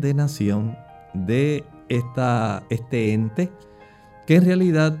condenación de este ente, que en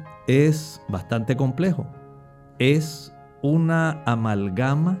realidad es bastante complejo. Es una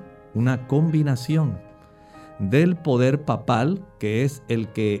amalgama, una combinación del poder papal, que es el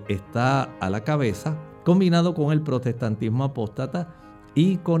que está a la cabeza, combinado con el protestantismo apóstata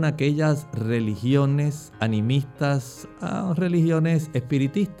y con aquellas religiones animistas, religiones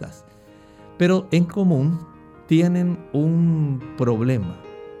espiritistas. Pero en común tienen un problema.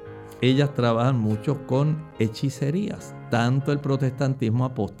 Ellas trabajan mucho con hechicerías, tanto el protestantismo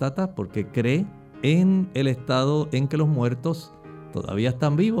apóstata, porque cree en el estado en que los muertos todavía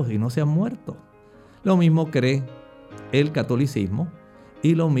están vivos y no se han muerto. Lo mismo cree el catolicismo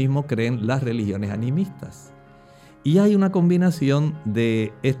y lo mismo creen las religiones animistas. Y hay una combinación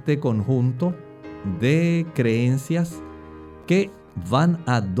de este conjunto de creencias que van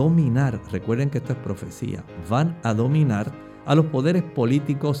a dominar, recuerden que esto es profecía, van a dominar a los poderes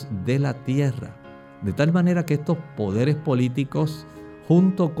políticos de la tierra. De tal manera que estos poderes políticos,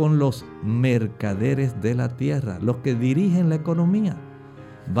 junto con los mercaderes de la tierra, los que dirigen la economía,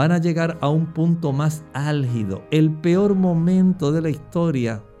 van a llegar a un punto más álgido, el peor momento de la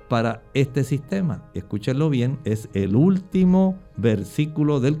historia para este sistema. Escúchenlo bien, es el último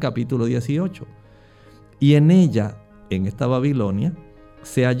versículo del capítulo 18. Y en ella, en esta Babilonia,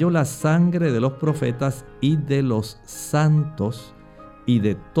 se halló la sangre de los profetas y de los santos y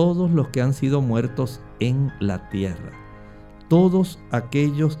de todos los que han sido muertos en la tierra. Todos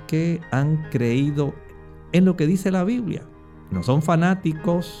aquellos que han creído en lo que dice la Biblia. No son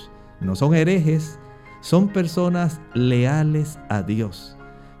fanáticos, no son herejes, son personas leales a Dios.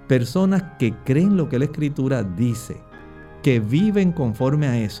 Personas que creen lo que la Escritura dice, que viven conforme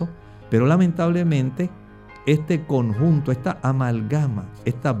a eso, pero lamentablemente este conjunto, esta amalgama,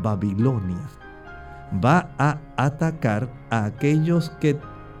 esta Babilonia, va a atacar a aquellos que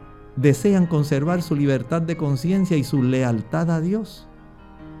desean conservar su libertad de conciencia y su lealtad a Dios.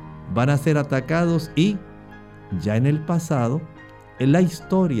 Van a ser atacados y ya en el pasado, en la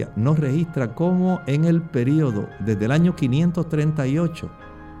historia nos registra cómo en el periodo desde el año 538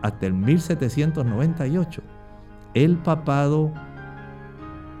 hasta el 1798, el papado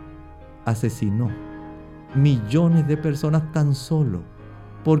asesinó millones de personas tan solo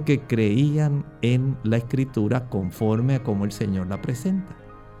porque creían en la Escritura conforme a como el Señor la presenta.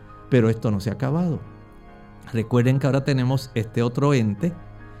 Pero esto no se ha acabado. Recuerden que ahora tenemos este otro ente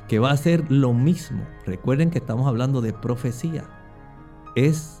que va a hacer lo mismo. Recuerden que estamos hablando de profecía.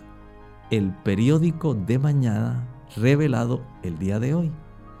 Es el periódico de mañana revelado el día de hoy.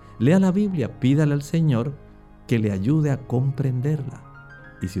 Lea la Biblia, pídale al Señor que le ayude a comprenderla.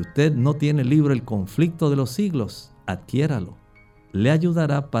 Y si usted no tiene el libro El conflicto de los siglos, adquiéralo. Le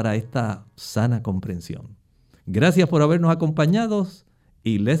ayudará para esta sana comprensión. Gracias por habernos acompañado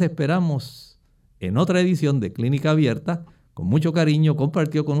y les esperamos en otra edición de Clínica Abierta. Con mucho cariño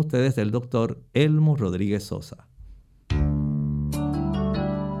compartió con ustedes el doctor Elmo Rodriguez Sosa.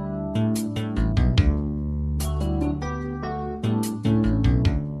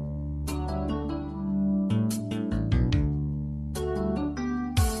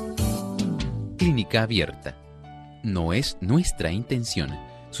 Clínica Abierta. No es nuestra intención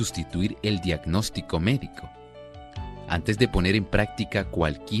sustituir el diagnóstico médico. Antes de poner en práctica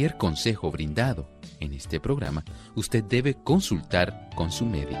cualquier consejo brindado en este programa, usted debe consultar con su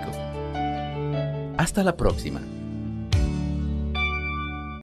médico. Hasta la próxima.